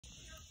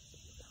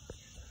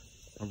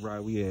All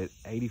right, we at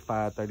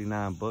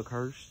 8539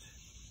 Buckhurst.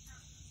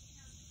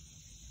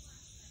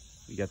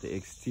 We got the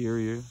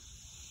exterior,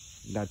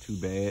 not too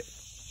bad.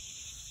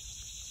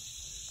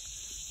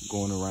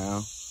 Going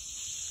around.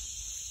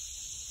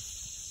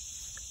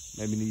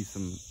 Maybe need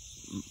some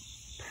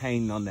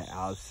paint on the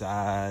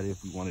outside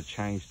if we want to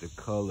change the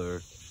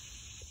color.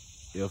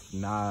 If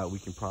not, we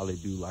can probably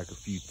do like a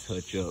few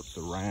touch-ups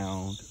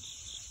around.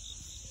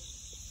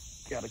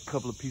 Got a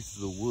couple of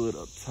pieces of wood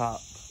up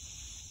top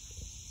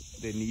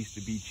that needs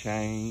to be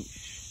changed.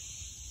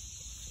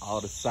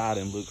 All the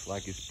siding looks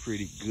like it's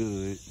pretty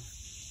good.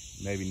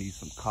 Maybe need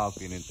some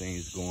caulking and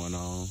things going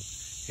on.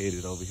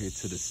 Headed over here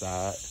to the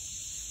side.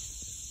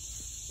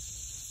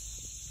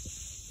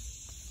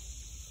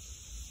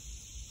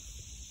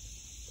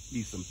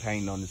 Need some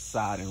paint on the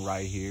siding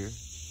right here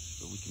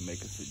so we can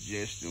make a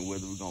suggestion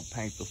whether we're gonna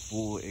paint the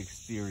full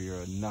exterior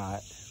or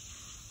not.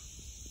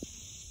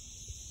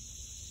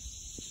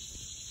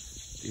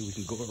 Then we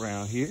can go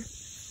around here.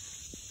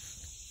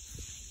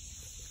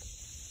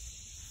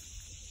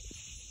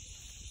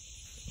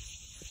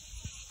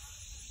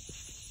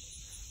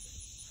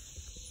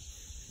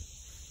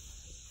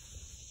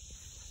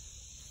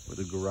 Where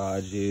the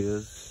garage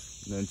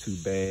is, nothing too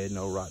bad,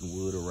 no rotten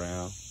wood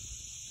around.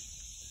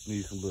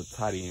 Need some little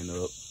tidying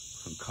up,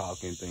 some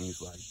caulking,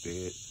 things like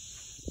that.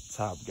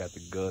 Top got the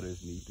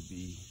gutters, need to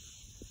be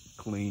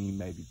clean,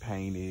 maybe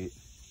painted.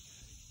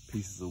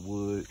 Pieces of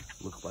wood,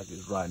 looks like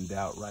it's rotted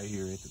out right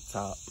here at the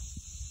top.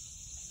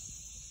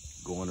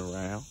 Going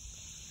around.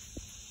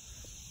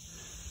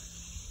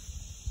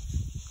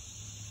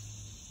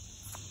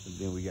 And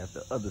then we got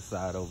the other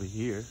side over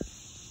here.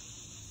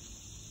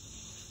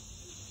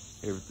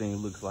 Everything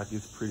looks like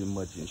it's pretty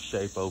much in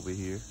shape over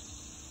here.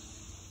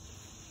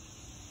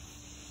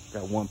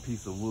 Got one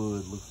piece of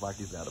wood, looks like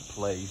it's out of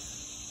place.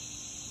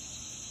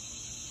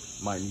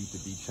 Might need to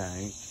be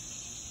changed.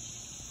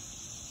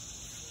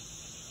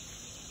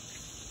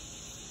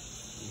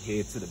 We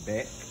head to the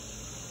back.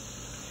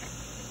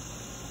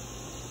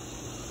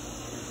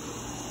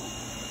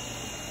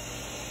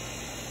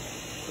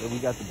 So we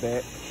got the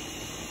back.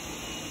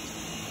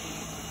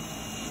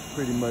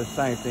 Pretty much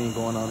same thing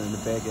going on in the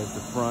back as the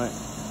front.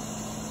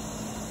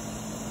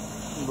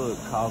 Little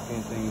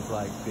caulking, things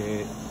like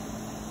that.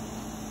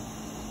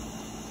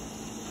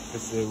 Like I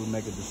said, we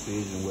make a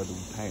decision whether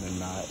we paint or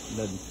not.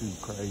 Nothing too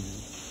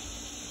crazy.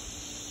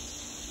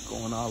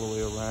 Going all the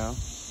way around.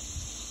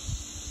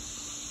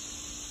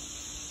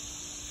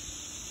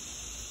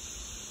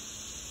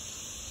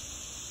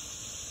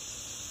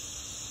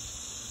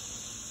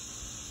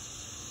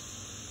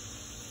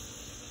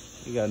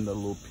 We got another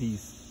little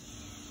piece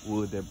of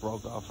wood that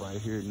broke off right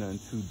here. Nothing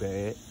too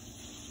bad.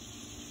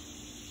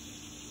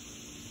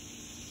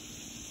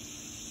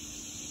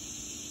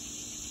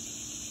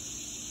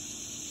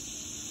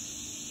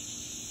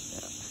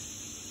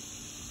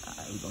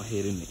 We're gonna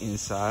head in the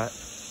inside.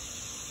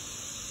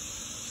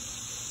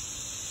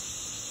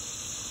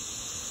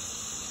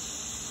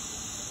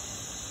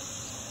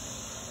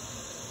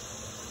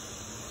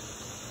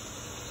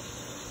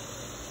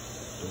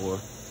 Door.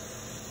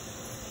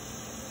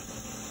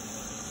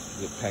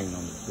 Good paint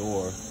on the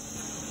door.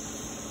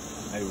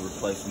 Maybe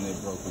replacing that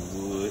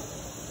broken wood.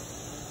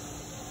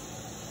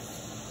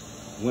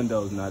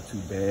 Windows not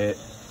too bad.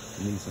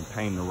 Need some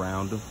paint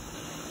around them.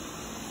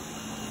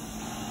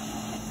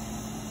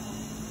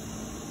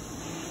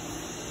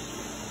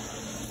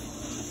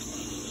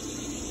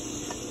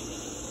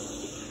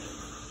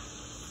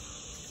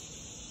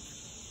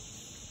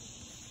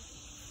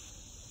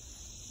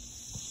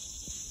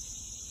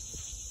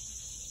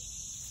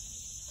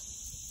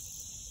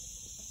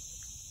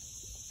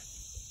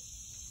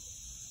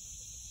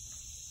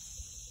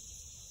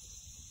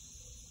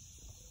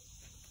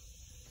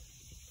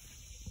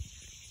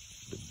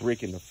 The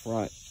brick in the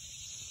front,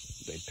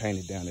 they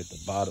painted down at the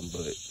bottom,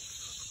 but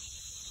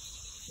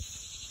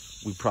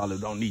we probably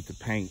don't need to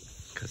paint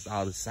because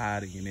all the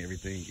siding and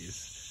everything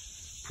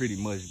is pretty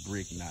much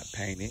brick, not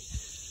painted.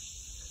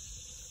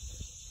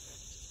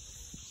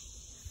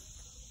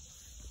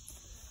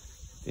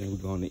 Then we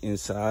go on the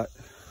inside.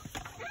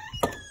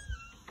 So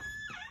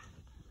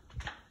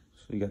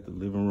we got the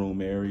living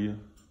room area.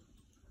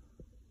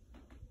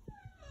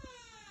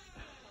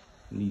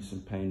 Need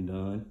some paint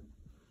done.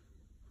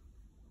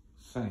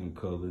 Same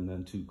color,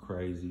 nothing too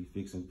crazy.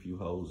 Fixing a few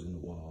holes in the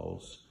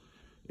walls,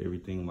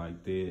 everything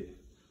like that.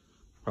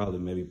 Probably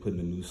maybe putting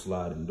a new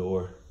sliding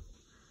door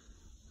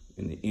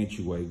in the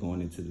entryway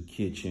going into the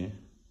kitchen.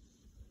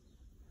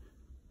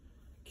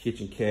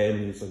 Kitchen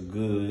cabinets are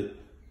good.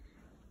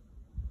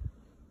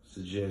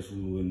 Suggest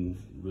we wouldn't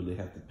really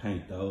have to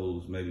paint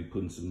those. Maybe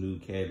putting some new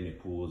cabinet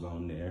pulls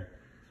on there.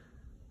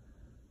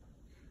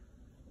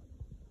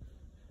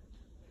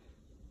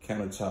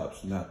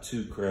 Countertops, not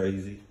too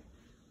crazy.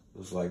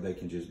 Looks like they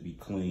can just be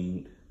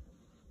cleaned.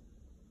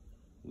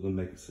 We'll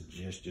make a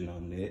suggestion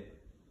on that.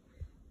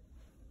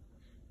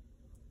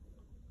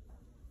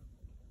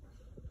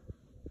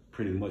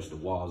 Pretty much the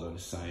walls are the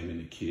same in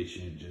the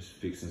kitchen, just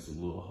fixing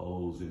some little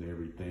holes and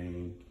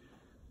everything.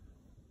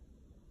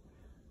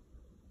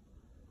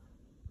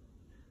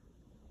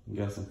 We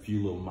got some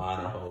few little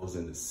minor holes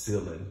in the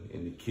ceiling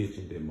in the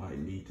kitchen that might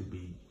need to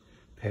be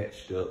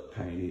patched up,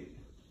 painted.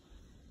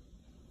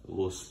 A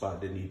little spot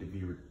that need to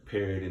be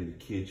repaired in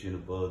the kitchen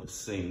above the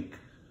sink.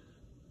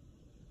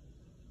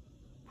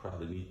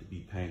 Probably need to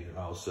be painted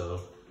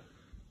also.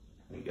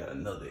 We got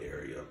another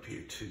area up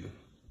here too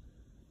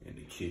in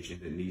the kitchen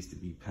that needs to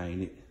be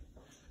painted.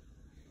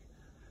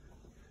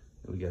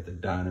 We got the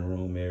dining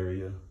room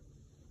area.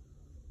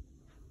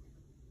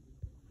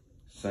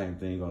 Same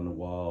thing on the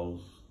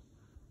walls.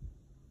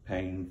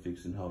 Painting,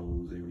 fixing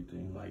holes,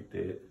 everything like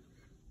that.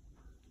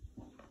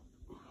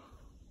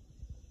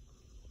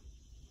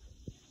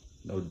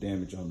 No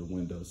damage on the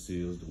window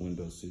sills. The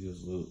window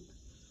sills look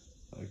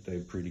like they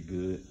pretty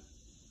good.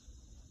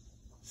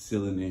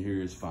 Ceiling in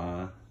here is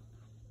fine.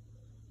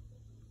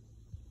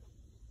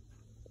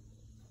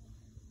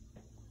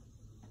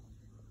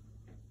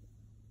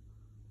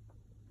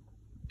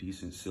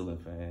 Decent ceiling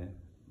fan.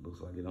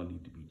 Looks like it don't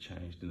need to be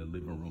changed in the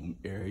living room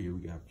area. We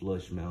got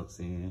flush mounts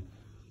in.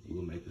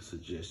 We'll make a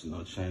suggestion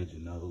on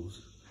changing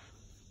those,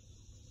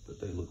 but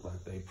they look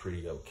like they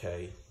pretty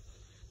okay.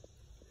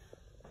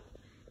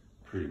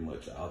 Pretty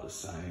much all the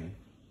same.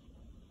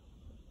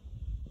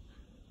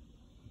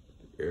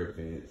 Air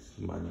vents,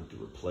 you might need to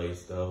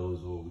replace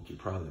those, or we could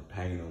probably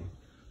paint them,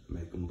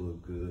 make them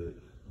look good,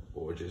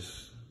 or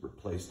just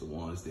replace the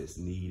ones that's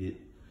needed.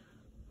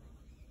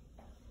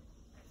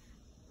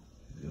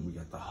 Then we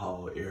got the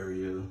hall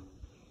area,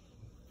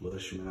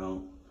 flush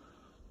mount.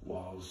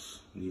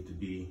 Walls need to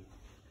be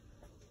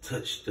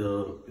touched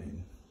up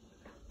and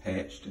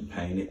patched and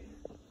painted.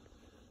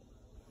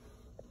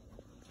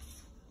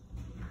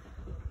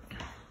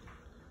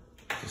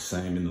 The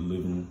same in the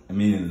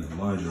in the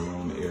laundry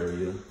room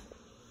area.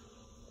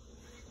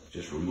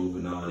 Just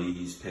removing all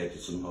these,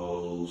 patching some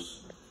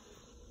holes,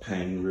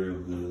 painting real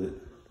good.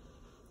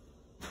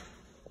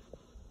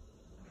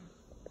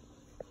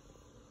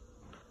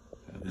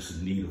 This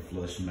is need a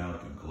flush mount.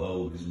 The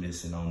globe is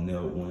missing on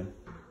that one.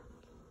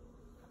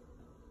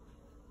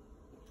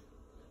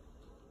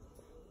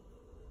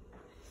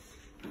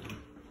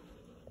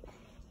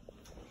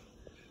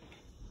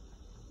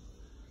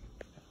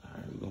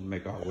 We're gonna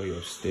make our way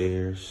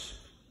upstairs.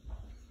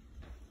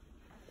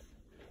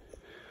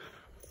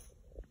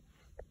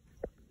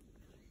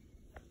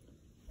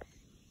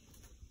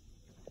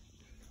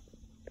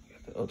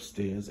 The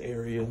upstairs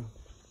area.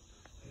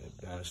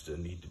 The banister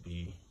need to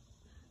be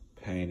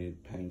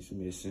painted. Paint's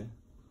missing.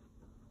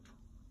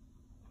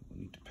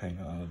 We need to paint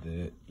all of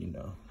that, you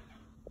know.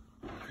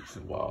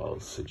 Fixing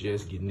walls.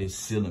 Suggest getting this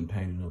ceiling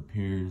painted up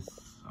here. It's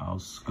all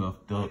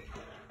scuffed up.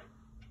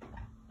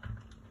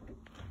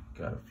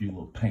 Got a few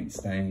little paint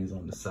stains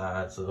on the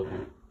sides of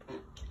it.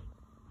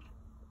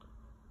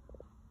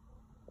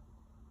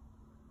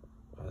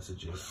 I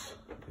suggest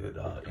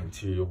that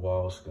interior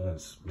wall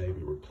sconce,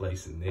 maybe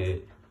replacing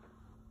that.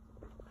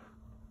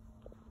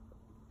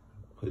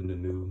 Putting a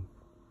new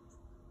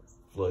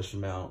flush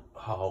mount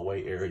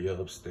hallway area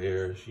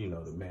upstairs, you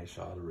know, to match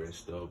all the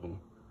rest of them.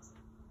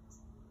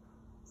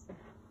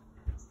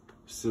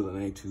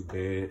 Ceiling ain't too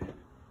bad.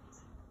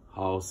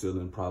 Hall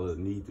ceiling probably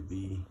need to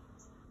be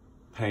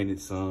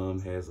painted some.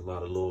 Has a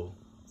lot of little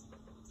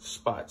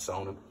spots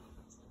on it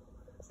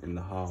in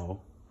the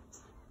hall.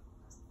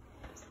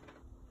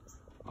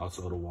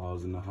 Also the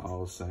walls in the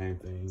hall, same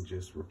thing,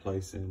 just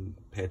replacing,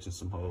 patching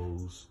some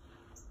holes,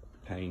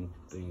 paint,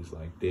 things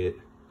like that.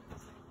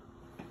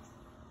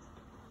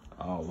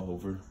 All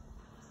over.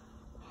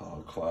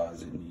 Hall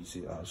closet needs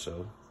it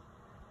also.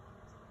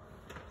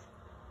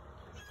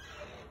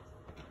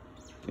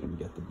 Then we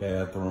got the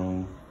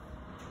bathroom.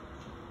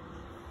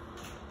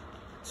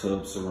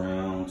 Tub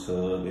surround,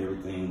 tub,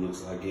 everything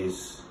looks like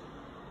it's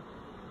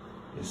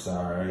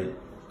all right.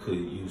 Could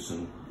use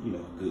some, you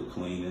know, good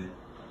cleaning.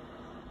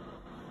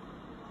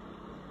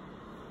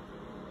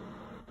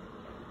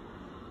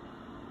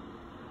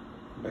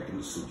 Making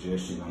a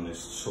suggestion on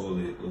this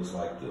toilet, looks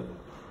like the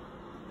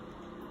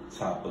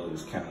top of it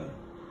is kind of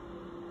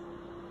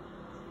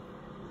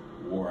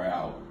wore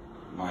out.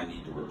 Might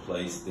need to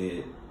replace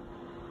that.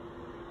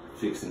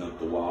 Fixing up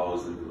the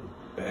walls in the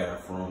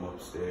bathroom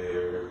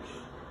upstairs.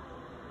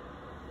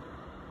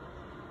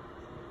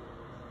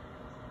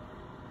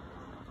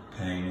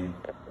 Painting.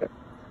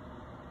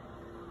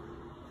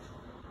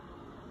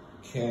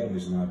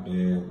 Cabinet's not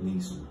bad.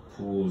 Need some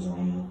pulls on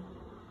them.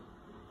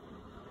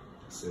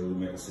 So we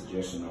make a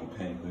suggestion on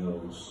painting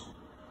those.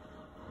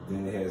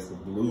 Then it has the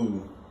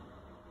blue,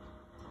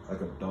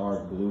 like a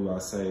dark blue, I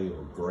say,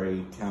 or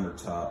gray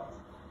countertop.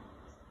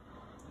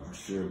 Not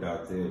sure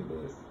about that,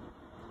 but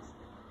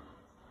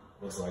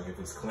looks like if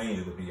it's clean,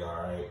 it'll be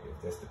all right,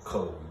 if that's the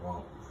color we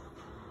want.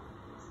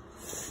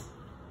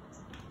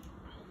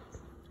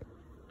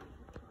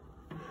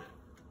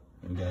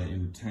 We got an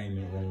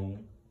entertainment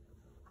room.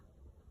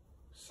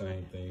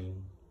 Same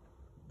thing.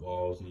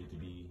 Walls need to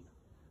be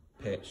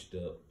patched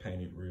up,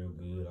 painted real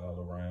good all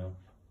around.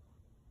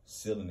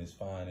 Ceiling is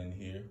fine in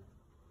here.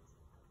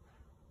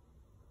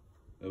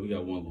 And we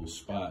got one little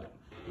spot.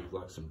 Looks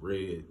like some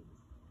red.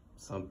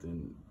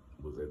 Something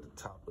was at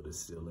the top of the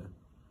ceiling.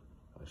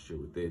 Not sure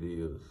what that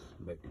is.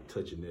 Maybe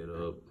touching that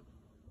up.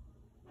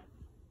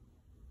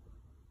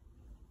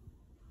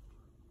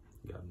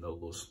 Got no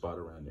little spot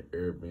around the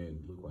air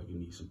vent. Look like you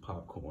need some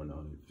popcorn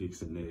on it.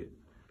 Fixing that. Like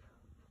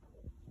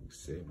I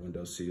said,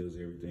 window sills,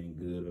 everything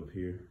good up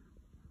here.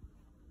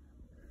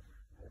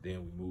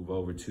 Then we move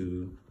over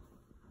to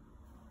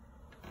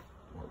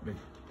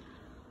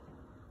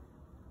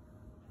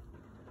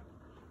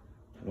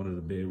one of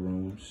the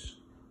bedrooms.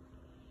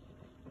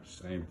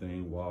 Same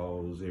thing,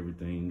 walls,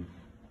 everything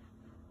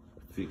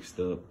fixed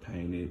up,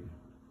 painted.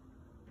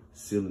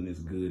 Ceiling is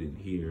good in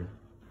here.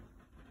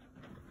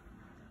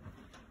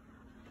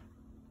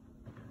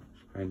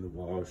 Paint the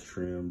walls,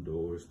 trim,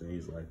 doors,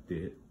 things like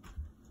that.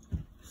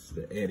 This is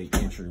the attic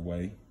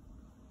entryway,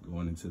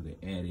 going into the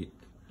attic.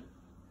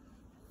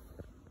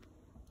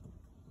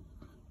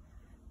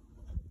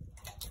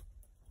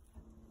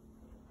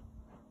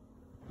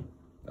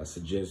 I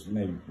suggest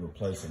maybe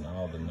replacing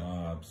all the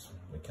knobs.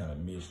 They kind of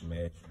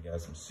mismatch. We got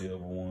some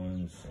silver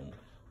ones, some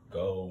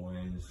gold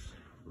ones.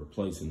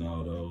 Replacing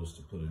all those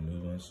to put a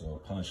new one. So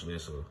a punch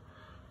list will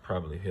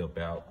probably help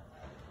out.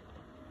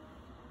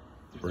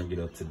 Bring it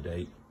up to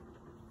date.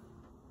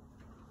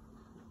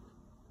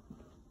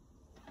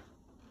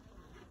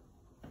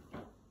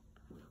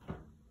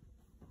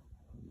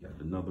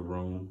 Got another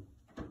room,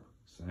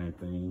 same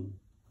thing.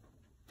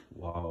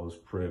 Walls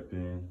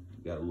prepping.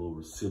 Got a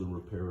little ceiling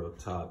repair up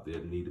top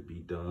that need to be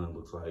done.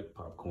 Looks like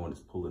popcorn is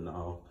pulling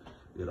off.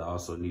 It'll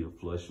also need a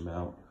flush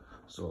mount.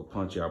 So a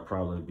punch out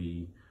probably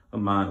be a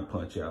minor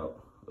punch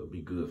out. It'll be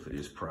good for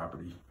this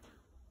property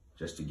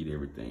just to get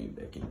everything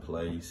back in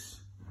place.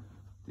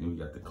 Then we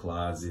got the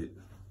closet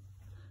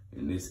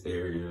in this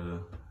area.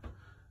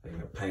 They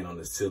got paint on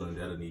the ceiling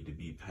that'll need to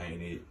be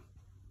painted.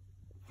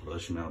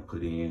 Flush mount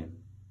put in.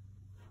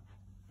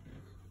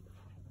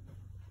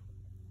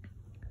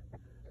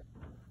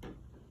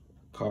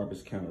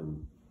 Carpet's kind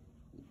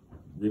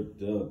of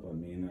ripped up. I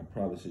mean, I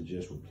probably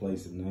suggest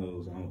replacing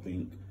those. I don't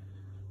think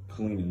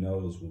cleaning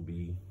those will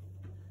be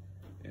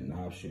an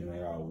option.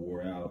 They all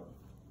wore out.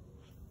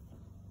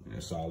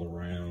 That's all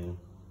around,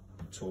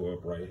 tore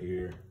up right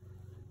here.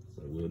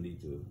 So we'll need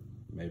to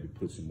maybe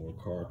put some more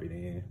carpet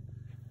in.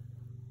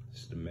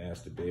 This is the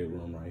master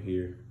bedroom right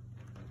here.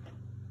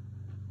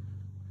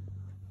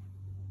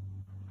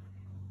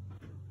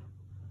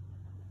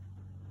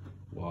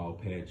 Wall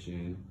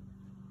patching.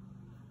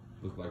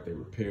 Look like they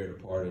repaired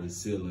a part of the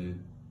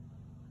ceiling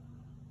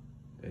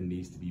that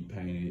needs to be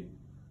painted.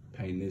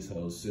 Painting this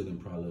whole ceiling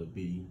probably would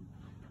be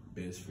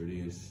best for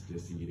this,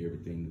 just to get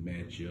everything to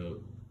match up.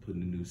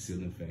 Putting a new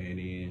ceiling fan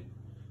in,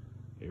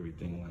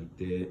 everything like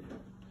that.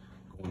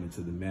 Going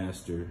into the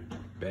master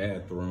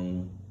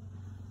bathroom.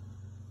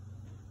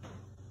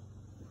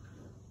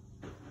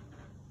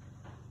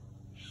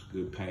 Just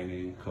good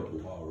painting, couple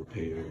wall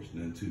repairs,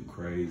 nothing too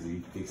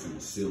crazy. Fixing the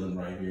ceiling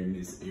right here in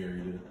this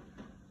area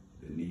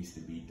that needs to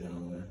be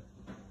done.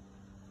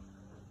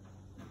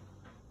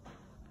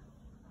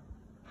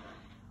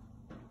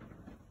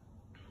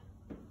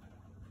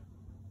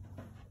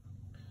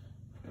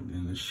 And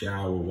then the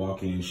shower,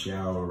 walk-in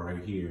shower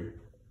right here.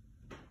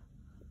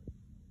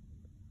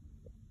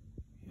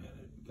 Yeah,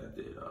 got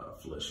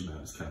that flush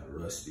mount, it's kind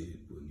of rusted.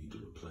 We'll need to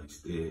replace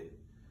that.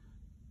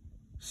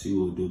 See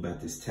what we'll do about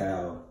this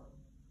towel.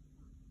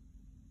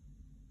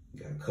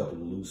 Got a couple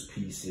of loose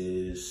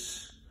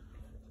pieces.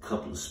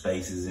 Couple of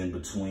spaces in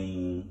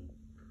between.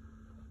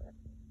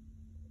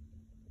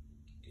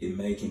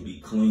 It can be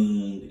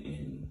cleaned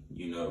and,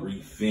 you know,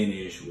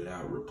 refinished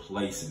without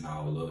replacing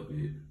all of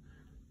it.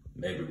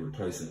 Maybe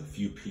replacing a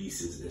few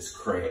pieces that's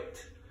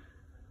cracked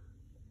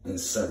in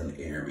certain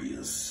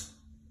areas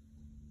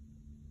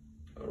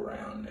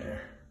around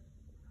there.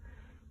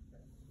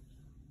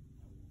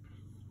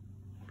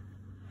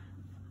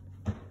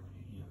 You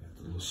got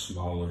the little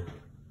smaller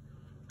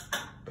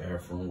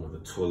bathroom where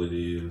the toilet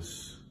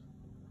is.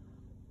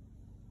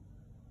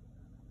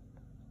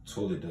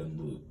 Toilet doesn't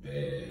look bad,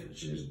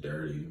 it's just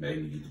dirty.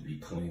 Maybe need to be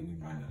cleaned.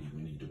 We might not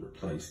even need to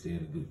replace that.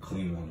 A good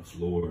clean on the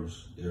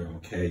floors, they're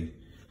okay.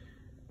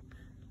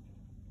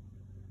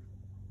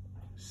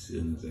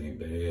 Ceilings ain't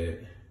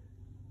bad.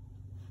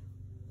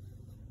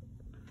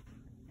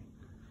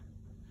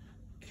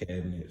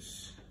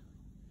 Cabinets,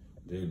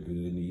 they're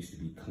good, needs to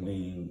be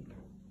cleaned.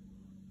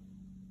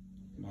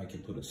 Might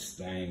can put a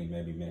stain,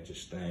 maybe match a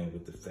stain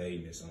with the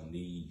fadedness on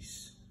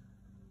these.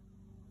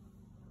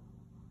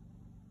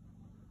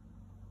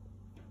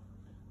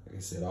 Like I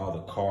said, all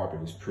the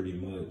carpet is pretty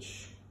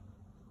much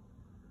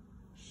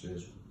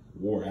just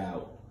wore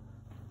out,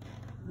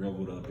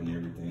 wrinkled up and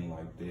everything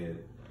like that.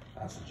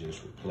 I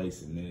suggest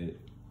replacing that. It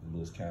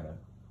looks kind of,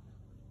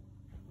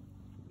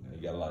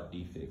 you got a lot of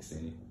defects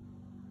in it.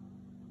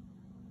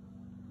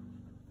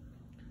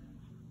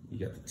 You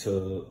got the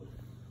tub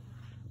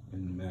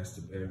in the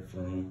master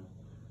bathroom.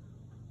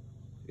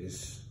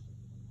 It's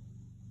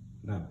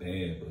not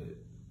bad, but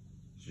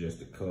it's just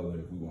the color.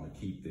 If we want to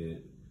keep that,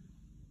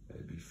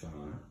 that'd be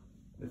fine.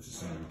 That's the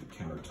same with the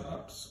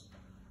countertops.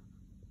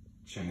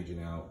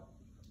 Changing out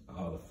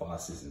all the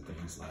faucets and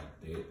things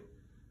like that.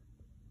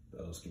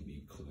 Those can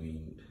be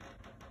cleaned.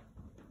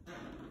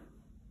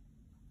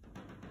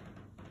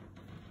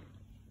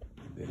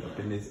 Then up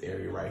in this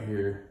area right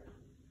here,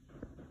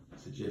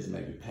 suggest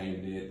maybe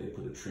painting it. They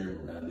put a trim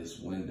around this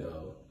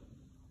window.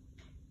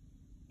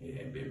 It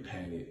hadn't been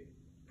painted.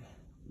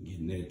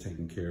 Getting that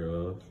taken care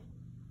of.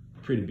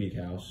 Pretty big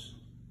house.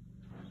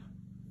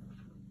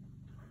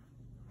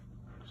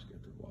 Just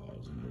got the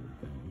walls and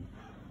everything.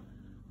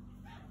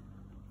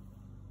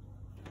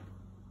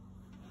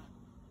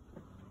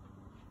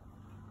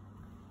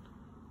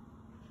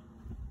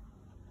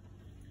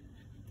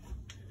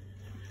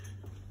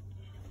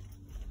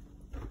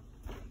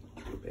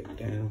 Go back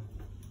down.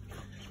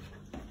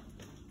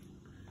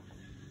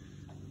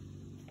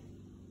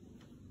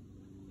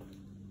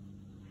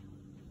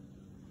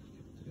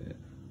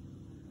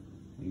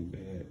 Ain't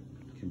bad,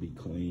 can be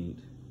cleaned.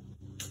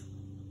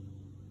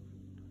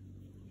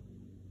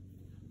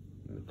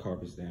 And the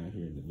carpets down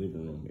here in the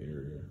living room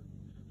area,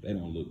 they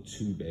don't look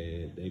too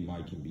bad. They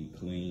can be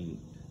cleaned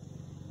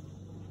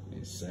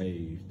and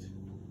saved.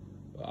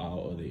 But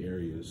all other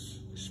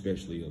areas,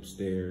 especially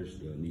upstairs,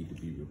 they'll need to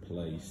be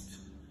replaced.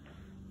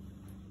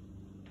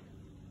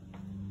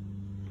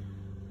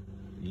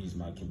 These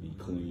can be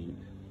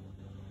cleaned.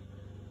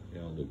 They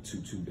don't look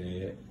too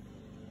bad.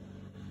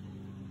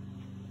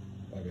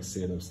 Like I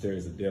said,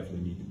 upstairs, they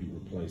definitely need to be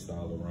replaced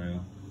all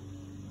around.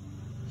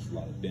 There's a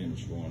lot of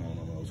damage going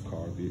on those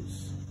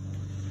carpets.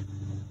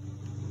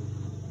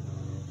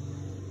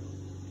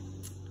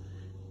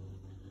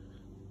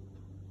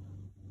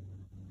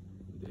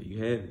 There you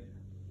have it.